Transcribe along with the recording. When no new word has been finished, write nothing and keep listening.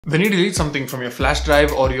When you delete something from your flash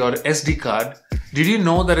drive or your SD card, did you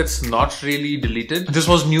know that it's not really deleted? This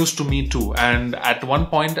was news to me too, and at one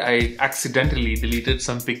point I accidentally deleted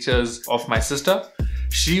some pictures of my sister.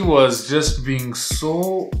 She was just being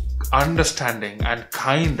so understanding and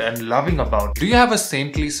kind and loving about. Do you have a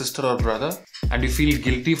saintly sister or brother and you feel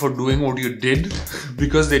guilty for doing what you did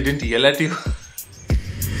because they didn't yell at you?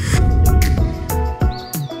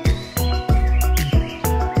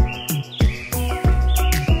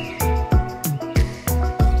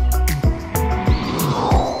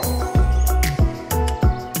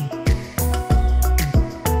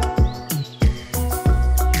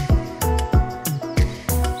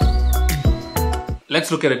 Let's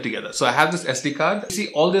look at it together. So I have this SD card. See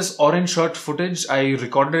all this orange shirt footage, I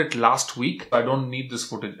recorded it last week. I don't need this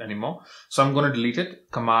footage anymore. So I'm going to delete it.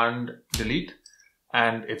 Command delete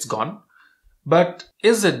and it's gone. But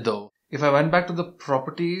is it though? If I went back to the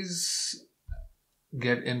properties,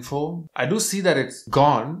 get info, I do see that it's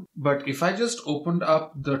gone. But if I just opened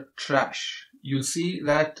up the trash, you'll see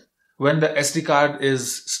that when the SD card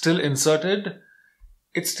is still inserted,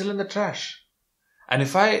 it's still in the trash. And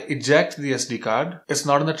if I eject the SD card, it's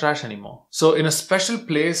not in the trash anymore. So in a special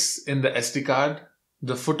place in the SD card,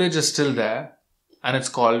 the footage is still there and it's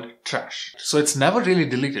called trash. So it's never really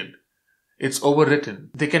deleted. It's overwritten.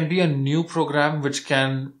 There can be a new program which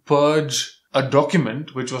can purge a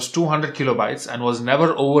document which was 200 kilobytes and was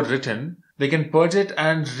never overwritten. They can purge it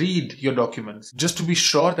and read your documents. Just to be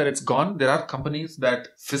sure that it's gone, there are companies that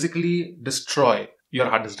physically destroy your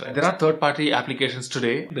hard disk drive. There are third-party applications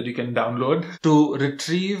today that you can download to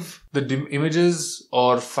retrieve the images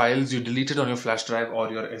or files you deleted on your flash drive or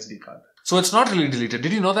your SD card. So it's not really deleted.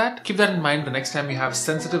 Did you know that? Keep that in mind the next time you have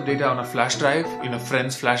sensitive data on a flash drive, in a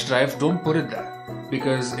friend's flash drive, don't put it there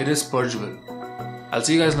because it is purgeable. I'll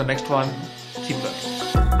see you guys in the next one. Keep learning.